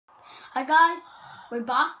Hi guys, we're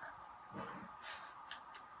back.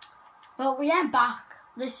 Well, we ain't back.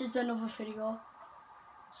 This is another video.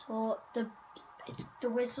 So the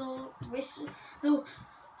whistle.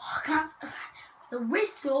 The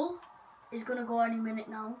whistle is gonna go any minute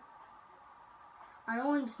now. And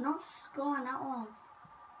Owen's not scoring that long.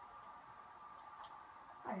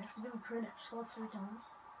 I have to do a credit. I've scored 3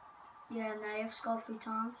 times. Yeah, and I've scored 3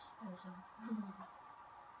 times.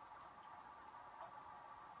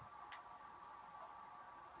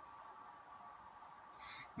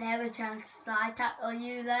 Never chance to slide tackle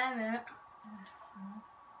you there, mate.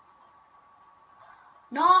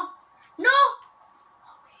 No! No!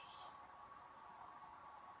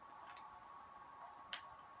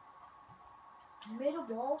 You made a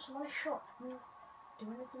wall, so when I shot, can you do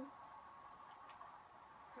anything?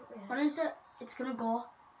 When is it? It's gonna go.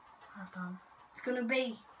 Half time. It's gonna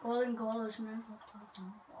be goal and goal, isn't it? Half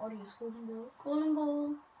time. What are you scoring goal? Goal and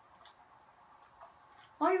goal.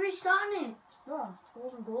 Why are you restarting it? No, it's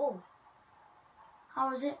goal and goal.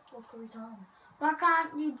 How is it? Well, 3 times. Why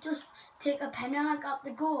can't you just take a penny like at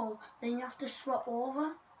the goal, then you have to swap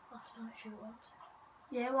over? Last night shootout.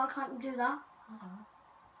 Yeah, why can't you do that? I don't know.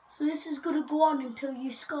 So this is gonna go on until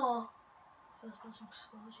you score. First person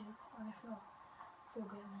scores you, and if not, 4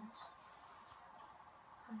 game minutes.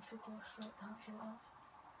 And she'll go straight down shootout.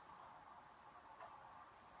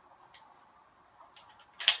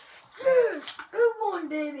 Yes! Who won,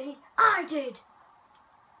 baby? I did!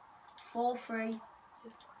 4-3.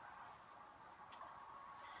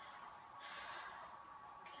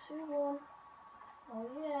 Guess who won? Oh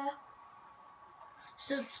yeah.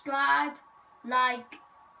 Subscribe, like,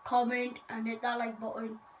 comment, and hit that like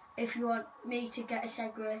button if you want me to get a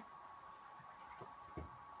segue.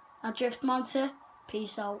 Now, Drift Monster,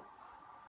 peace out.